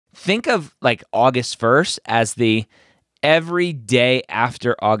Think of like August 1st as the every day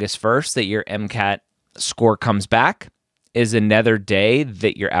after August 1st that your Mcat score comes back is another day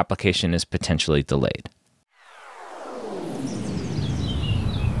that your application is potentially delayed.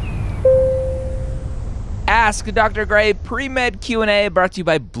 Ask Dr. Gray Pre-Med Q&A brought to you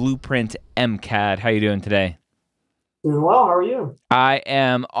by Blueprint Mcat. How are you doing today? Doing well. How are you? I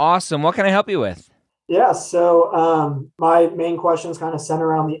am awesome. What can I help you with? Yeah, so my main questions kind of center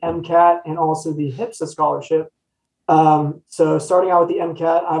around the Mcat and also the HIPSA scholarship. So starting out with the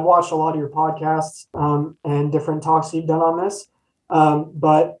Mcat, I've watched a lot of your podcasts and different talks you've done on this,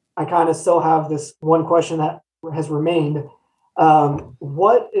 but I kind of still have this one question that has remained.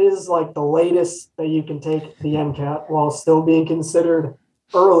 What is like the latest that you can take the Mcat while still being considered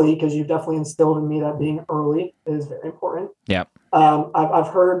early? Because you've definitely instilled in me that being early is very important. Yeah. I've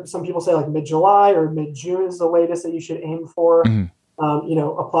heard some people say like mid-July or mid-June is the latest that you should aim for. Mm-hmm.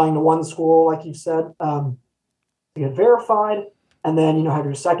 Applying to one school, like you said, to get verified, and then, have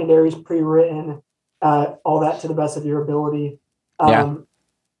your secondaries pre-written, all that to the best of your ability.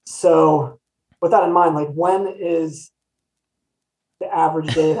 So with that in mind, like when is the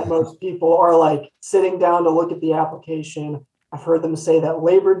average day that most people are like sitting down to look at the application? I've heard them say that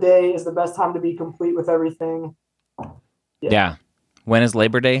Labor Day is the best time to be complete with everything. Yeah. When is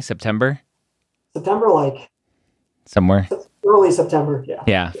Labor Day? September? September, like somewhere. Early September, yeah.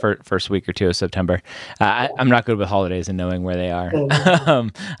 Yeah, first week or two of September. I'm not good with holidays and knowing where they are.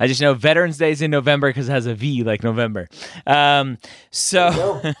 I just know Veterans Day is in November because it has a V like November.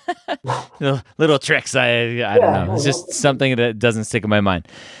 So little tricks. I don't know. It's just something that doesn't stick in my mind.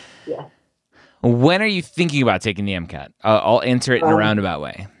 Yeah. When are you thinking about taking the Mcat? I'll answer it in a roundabout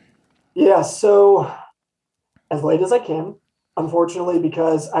way. Yeah, so as late as I can, unfortunately,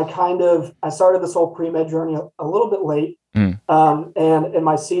 because I started this whole pre-med journey a little bit late. And in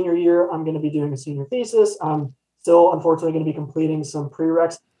my senior year, I'm going to be doing a senior thesis. I'm still, unfortunately, going to be completing some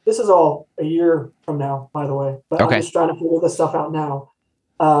prereqs. This is all a year from now, by the way, but I'm just trying to figure this stuff out now.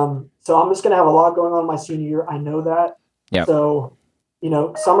 So I'm just going to have a lot going on in my senior year. I know that. Yep. So,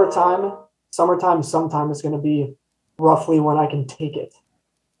 sometime is going to be roughly when I can take it.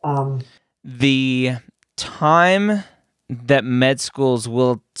 The time that med schools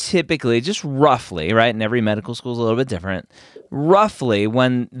will typically, just roughly, right, and every medical school is a little bit different, roughly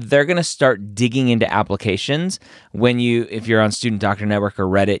when they're going to start digging into applications, if you're on Student Doctor Network or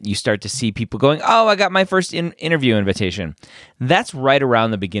Reddit, you start to see people going, oh, I got my first interview invitation. That's right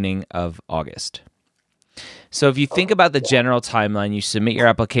around the beginning of August. So if you think about the general timeline, you submit your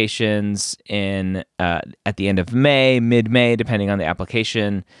applications at the end of May, mid-May, depending on the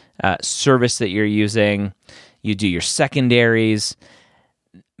application service that you're using. You do your secondaries.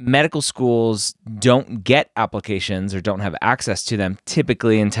 Medical schools don't get applications or don't have access to them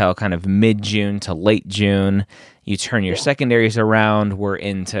typically until kind of mid-June to late June. You turn your secondaries around. We're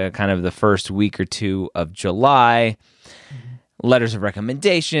into kind of the first week or two of July. Letters of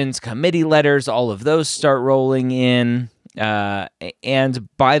recommendations, committee letters, all of those start rolling in. And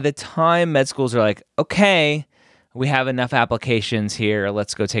by the time med schools are like, okay, we have enough applications here,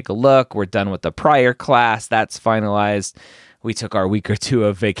 let's go take a look. We're done with the prior class. That's finalized. We took our week or two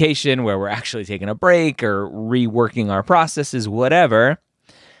of vacation where we're actually taking a break or reworking our processes, whatever.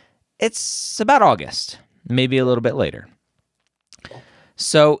 It's about August, maybe a little bit later.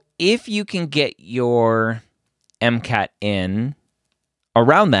 So if you can get your Mcat in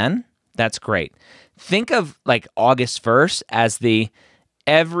around then, that's great. Think of like August 1st as the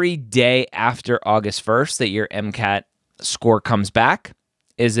every day after August 1st that your Mcat score comes back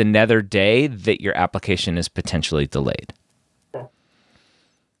is another day that your application is potentially delayed.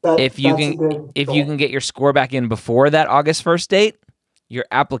 If you can get your score back in before that August 1st date, your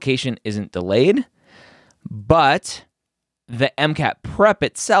application isn't delayed, but the Mcat prep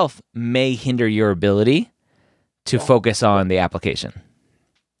itself may hinder your ability to focus on the application.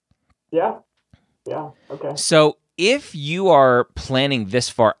 Yeah. Okay. So if you are planning this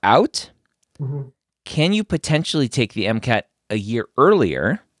far out, can you potentially take the Mcat a year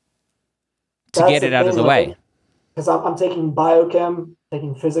earlier to get it out of the way? Because I'm taking biochem,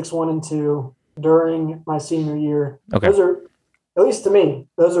 taking physics 1 and 2 during my senior year. Okay. Those are, at least to me,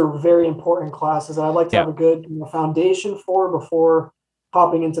 those are very important classes that I'd like to have a good foundation for before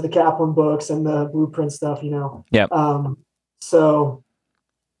hopping into the Kaplan books and the blueprint stuff, Yeah. So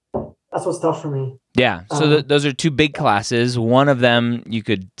that's what's tough for me. Yeah. So those are two big classes. One of them you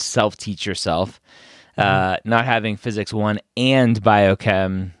could self-teach yourself. Not having physics 1 and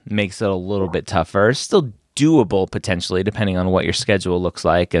biochem makes it a little bit tougher. Still doable potentially, depending on what your schedule looks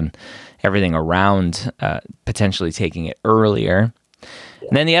like and everything around potentially taking it earlier.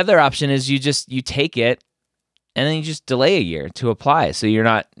 And then the other option is you take it and then you just delay a year to apply. So you're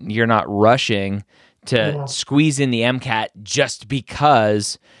not rushing to squeeze in the MCAT just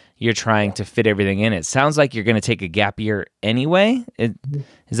because you're trying to fit everything in. It sounds like you're going to take a gap year anyway. Do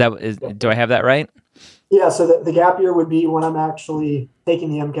I have that right? Yeah. So the gap year would be when I'm actually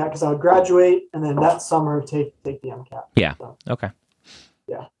taking the MCAT, because I would graduate and then that summer take the MCAT. Yeah. So, okay.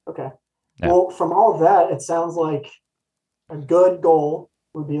 Yeah. Okay. Yeah. Well, from all of that, it sounds like a good goal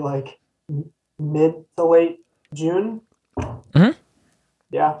would be like mid to late June. Mm-hmm.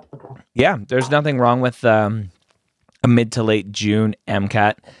 Yeah. Okay. Yeah. There's nothing wrong with a mid to late June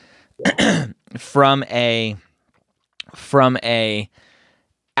MCAT. From a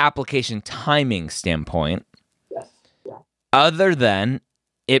application timing standpoint. Yes. Yeah. Other than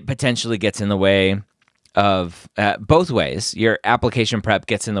it potentially gets in the way of both ways. Your application prep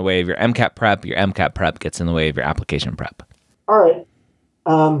gets in the way of your MCAT prep. Your MCAT prep gets in the way of your application prep. All right.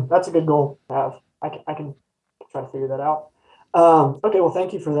 That's a good goal to have. I can try to figure that out. Okay. Well,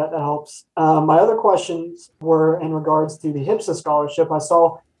 thank you for that. That helps. My other questions were in regards to the HIPSA scholarship. I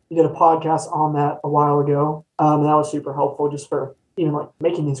saw you did a podcast on that a while ago. And that was super helpful just for even like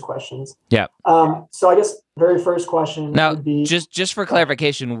making these questions. Yeah. So I guess very first question would be just for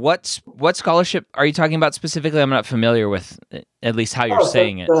clarification, what scholarship are you talking about specifically? I'm not familiar with at least how you're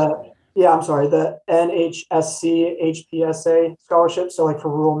saying it. I'm sorry, the NHSC HPSA scholarship. So like for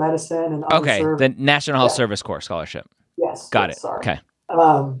rural medicine and underserved. The National Health Service Corps scholarship. Yes. Got it. Sorry. Okay.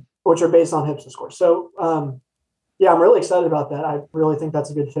 Which are based on HIPSA scores. So I'm really excited about that. I really think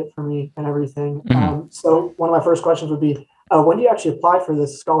that's a good fit for me and everything. Mm-hmm. So one of my first questions would be, when do you actually apply for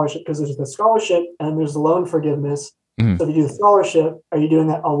this scholarship? Because there's the scholarship and there's the loan forgiveness. Mm-hmm. So if you do the scholarship, are you doing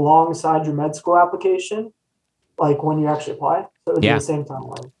that alongside your med school application? Like when you actually apply? So it would be the same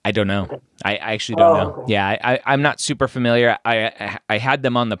timeline. I don't know. Okay. I actually don't know. Okay. Yeah, I'm not super familiar. I had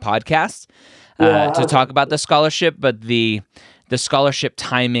them on the podcast to talk about the scholarship, but the scholarship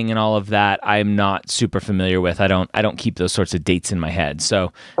timing and all of that, I'm not super familiar with. I don't keep those sorts of dates in my head.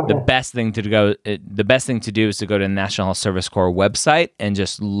 So the best thing to do is to go to the National Health Service Corps website and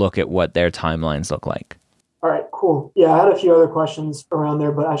just look at what their timelines look like. All right, cool. Yeah, I had a few other questions around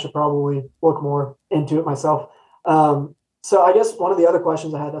there, but I should probably look more into it myself. So I guess one of the other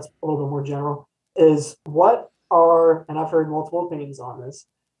questions I had that's a little bit more general is and I've heard multiple opinions on this,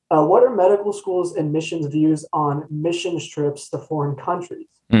 what are medical schools' admissions views on missions trips to foreign countries?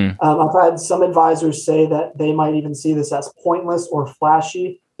 I've had some advisors say that they might even see this as pointless or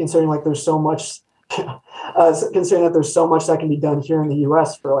flashy, considering like there's so much, considering that there's so much that can be done here in the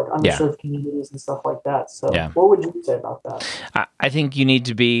U.S. for like underserved communities and stuff like that. So what would you say about that? I think you need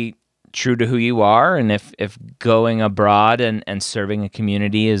to be true to who you are, and if going abroad and serving a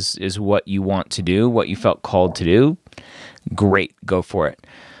community is what you want to do, what you felt called to do, great, go for it.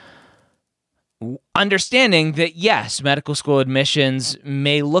 Understanding that, yes, medical school admissions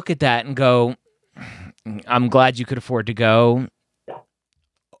may look at that and go, I'm glad you could afford to go. Yeah.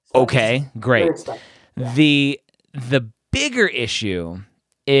 Okay, great. Yeah. The bigger issue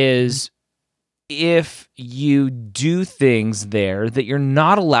is if you do things there that you're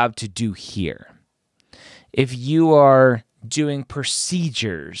not allowed to do here. If you are doing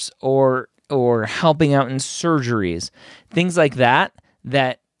procedures or helping out in surgeries, things like that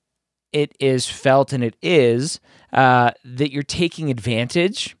it is felt and it is that you're taking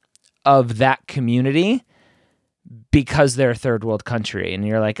advantage of that community because they're a third world country, and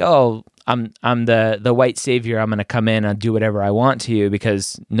you're like, oh, I'm the white savior. I'm going to come in and do whatever I want to you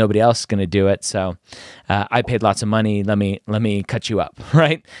because nobody else is going to do it. So I paid lots of money. Let me cut you up,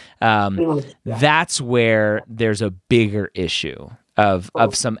 right? That's where there's a bigger issue of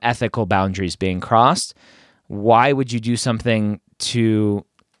some ethical boundaries being crossed. Why would you do something to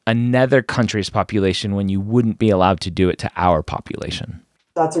another country's population when you wouldn't be allowed to do it to our population?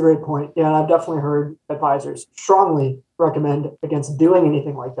 That's a great point. Yeah, and I've definitely heard advisors strongly recommend against doing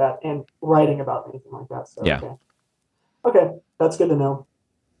anything like that and writing about anything like that. So, okay, that's good to know.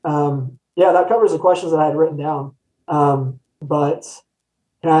 That covers the questions that I had written down. But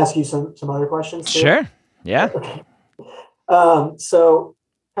can I ask you some other questions? Sure. Yeah. Okay. So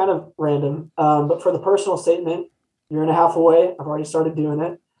kind of random, but for the personal statement, year and a half away. I've already started doing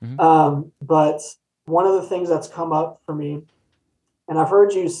it. Mm-hmm. But one of the things that's come up for me, and I've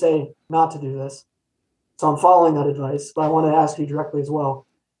heard you say not to do this, so I'm following that advice, but I want to ask you directly as well.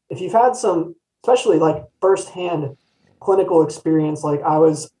 If you've had some, especially like firsthand clinical experience, like I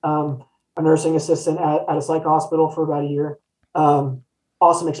was a nursing assistant at a psych hospital for about a year.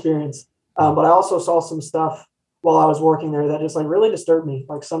 Awesome experience. But I also saw some stuff while I was working there that just like really disturbed me,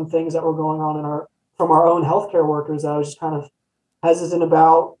 like some things that were going on from our own healthcare workers that I was just kind of hesitant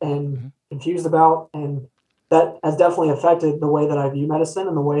about and Mm-hmm. confused about. And that has definitely affected the way that I view medicine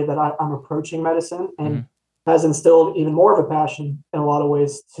and the way that I'm approaching medicine, Mm-hmm. and has instilled even more of a passion in a lot of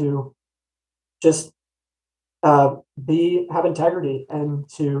ways to just have integrity and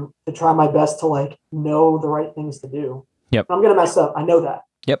to try my best to like know the right things to do. Yep. I'm gonna mess up. I know that.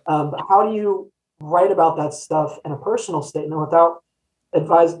 Yep. But how do you write about that stuff in a personal statement without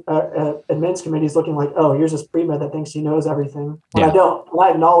admins committees looking like, oh, here's this pre-med that thinks he knows everything. When I don't, when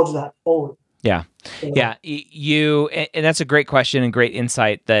I acknowledge that fully. Yeah. So, Yeah. And that's a great question and great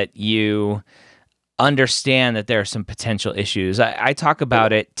insight that you understand that there are some potential issues. I talk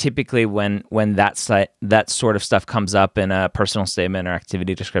about it typically when that sort of stuff comes up in a personal statement or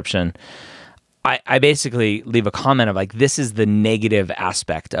activity description. I basically leave a comment of like, this is the negative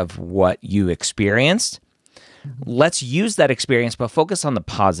aspect of what you experienced. Let's use that experience, but focus on the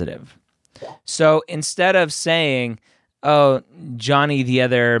positive. So instead of saying, oh, Johnny, the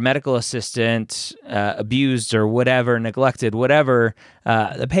other medical assistant, abused or whatever, neglected, whatever,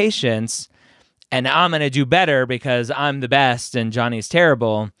 the patients, and I'm going to do better because I'm the best and Johnny's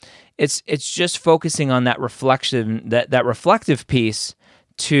terrible. It's just focusing on that reflection, that reflective piece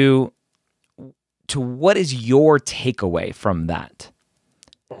to what is your takeaway from that?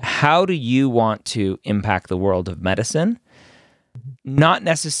 How do you want to impact the world of medicine? Not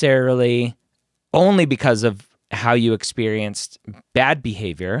necessarily only because of how you experienced bad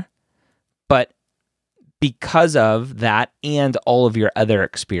behavior, but because of that and all of your other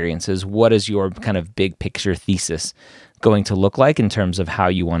experiences. What is your kind of big picture thesis going to look like in terms of how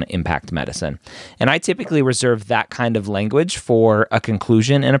you want to impact medicine? And I typically reserve that kind of language for a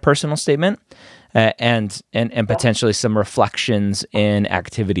conclusion in a personal statement, and potentially some reflections in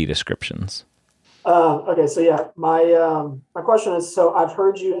activity descriptions. Okay, so yeah, my question is, so I've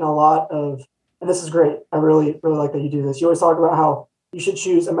heard you in a lot of, and this is great. I really like that you do this. You always talk about how you should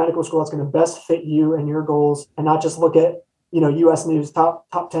choose a medical school that's going to best fit you and your goals, and not just look at U.S. News top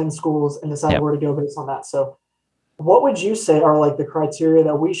 10 schools and decide where to go based on that. So, what would you say are like the criteria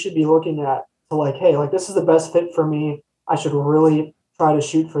that we should be looking at to like, hey, like this is the best fit for me. I should really try to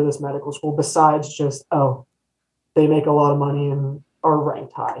shoot for this medical school, besides just, oh, they make a lot of money and are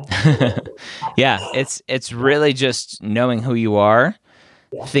ranked high. Yeah, it's really just knowing who you are,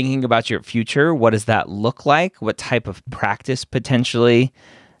 thinking about your future. What does that look like? What type of practice potentially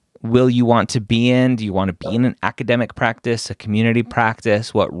will you want to be in? Do you want to be in an academic practice, a community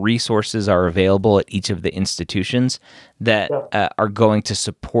practice? What resources are available at each of the institutions that are going to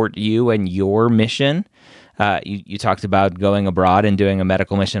support you and your mission? You talked about going abroad and doing a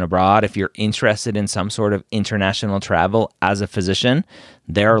medical mission abroad. If you're interested in some sort of international travel as a physician,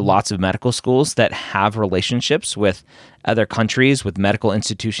 there are lots of medical schools that have relationships with other countries, with medical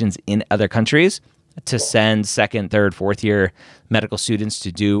institutions in other countries, to send second, third, fourth year medical students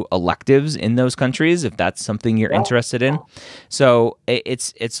to do electives in those countries, if that's something you're interested in. So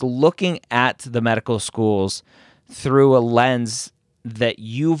it's looking at the medical schools through a lens that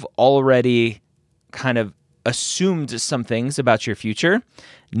you've already kind of assumed some things about your future,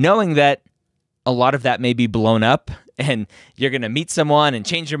 knowing that a lot of that may be blown up and you're going to meet someone and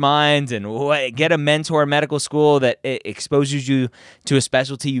change your mind and get a mentor medical school that exposes you to a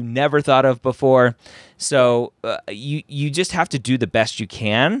specialty you never thought of before. So you just have to do the best you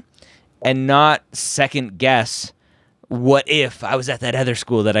can and not second guess, what if I was at that other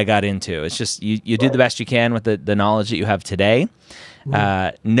school that I got into? It's just you do the best you can with the knowledge that you have today,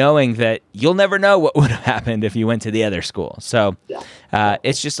 knowing that you'll never know what would have happened if you went to the other school. So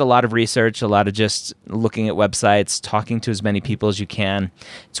it's just a lot of research, a lot of just looking at websites, talking to as many people as you can.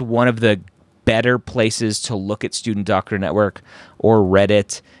 It's one of the better places to look at Student Doctor Network or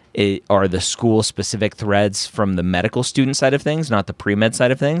Reddit, are the school-specific threads from the medical student side of things, not the pre-med side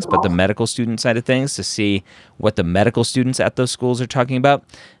of things, but the medical student side of things, to see what the medical students at those schools are talking about,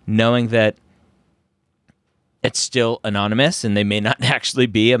 knowing that it's still anonymous and they may not actually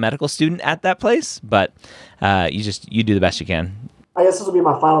be a medical student at that place, but you do the best you can. I guess this will be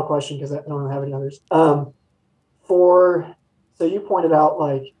my final question because I don't have any others. So you pointed out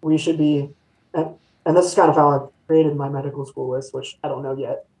like we should be, and this is kind of how I created my medical school list, which I don't know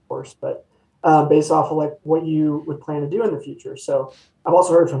yet, of course, but based off of like what you would plan to do in the future. So I've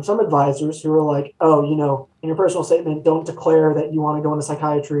also heard from some advisors who are like, oh, in your personal statement, don't declare that you want to go into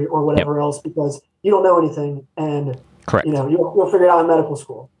psychiatry or whatever else because you don't know anything, and correct, you'll figure it out in medical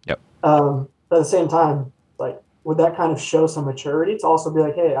school. Yep. But at the same time, like would that kind of show some maturity to also be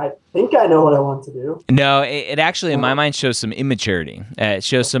like, hey, I think I know what I want to do? No, it actually, in my mind, shows some immaturity. It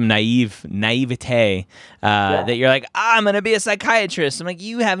shows some naivete that you're like, I'm going to be a psychiatrist. I'm like,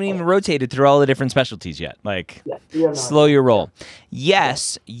 you haven't even rotated through all the different specialties yet. Like, slow your roll.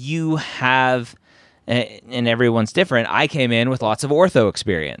 Yes, you have, and everyone's different. I came in with lots of ortho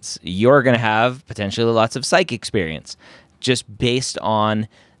experience. You're going to have potentially lots of psych experience, just based on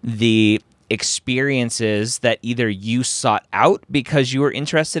the experiences that either you sought out because you were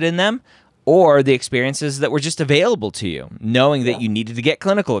interested in them, or the experiences that were just available to you, knowing that you needed to get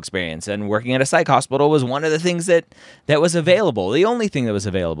clinical experience, and working at a psych hospital was one of the things that was available, the only thing that was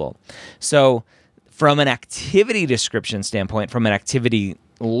available. So from an activity description standpoint, from an activity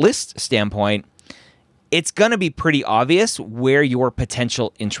list standpoint, it's going to be pretty obvious where your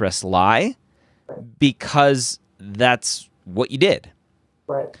potential interests lie, because that's what you did.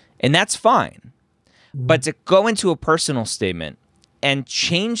 Right. And that's fine. But to go into a personal statement and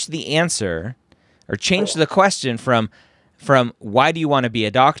change the answer, or change the question from why do you want to be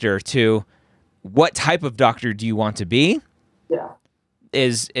a doctor to what type of doctor do you want to be,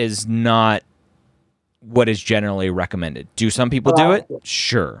 is not what is generally recommended. Do some people do it?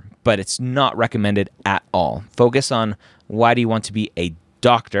 Sure. But it's not recommended at all. Focus on why do you want to be a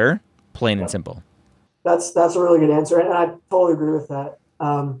doctor, plain and simple. That's a really good answer. And I totally agree with that.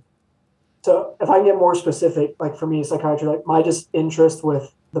 So if I can get more specific, like for me, psychiatry, like my just interest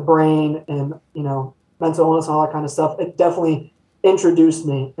with the brain and, mental illness and all that kind of stuff, it definitely introduced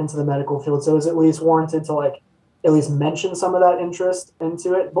me into the medical field. So it's at least warranted to like at least mention some of that interest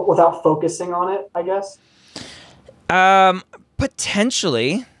into it, but without focusing on it, I guess.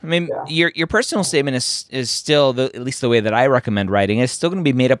 Potentially. I mean, your personal statement is still, at least the way that I recommend writing, is still going to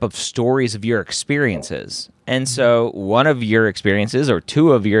be made up of stories of your experiences. And so one of your experiences, or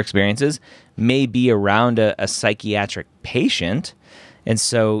two of your experiences, may be around a psychiatric patient. And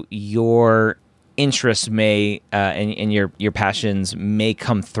so your interests may, and your passions may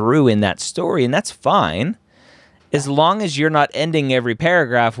come through in that story, and that's fine, as long as you're not ending every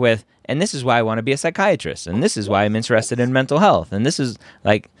paragraph with, and this is why I want to be a psychiatrist, and this is why I'm interested in mental health, and this is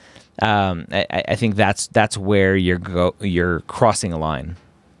like, I think that's where you're crossing a line.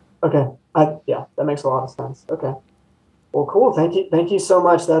 Okay, that makes a lot of sense. Okay, well, cool. Thank you so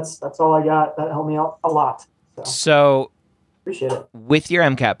much. That's all I got. That helped me out a lot. So appreciate it. With your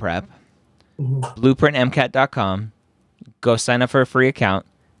Mcat prep, blueprintmcat.com, go sign up for a free account,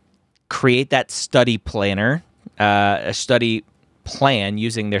 create that study planner, a study plan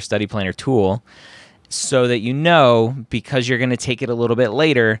using their study planner tool, so that because you're going to take it a little bit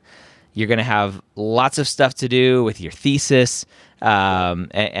later, you're going to have lots of stuff to do with your thesis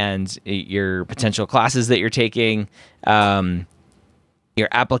and your potential classes that you're taking, your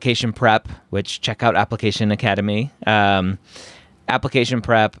application prep, which check out Application Academy, application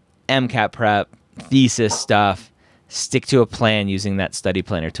prep, Mcat prep, thesis stuff. Stick to a plan using that study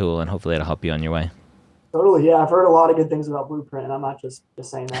planner tool, and hopefully it'll help you on your way. Totally, yeah. I've heard a lot of good things about Blueprint, and I'm not just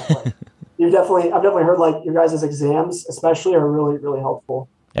saying that. Like, I've definitely heard like your guys' exams, especially, are really, really helpful.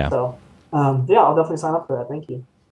 Yeah. So, I'll definitely sign up for that. Thank you.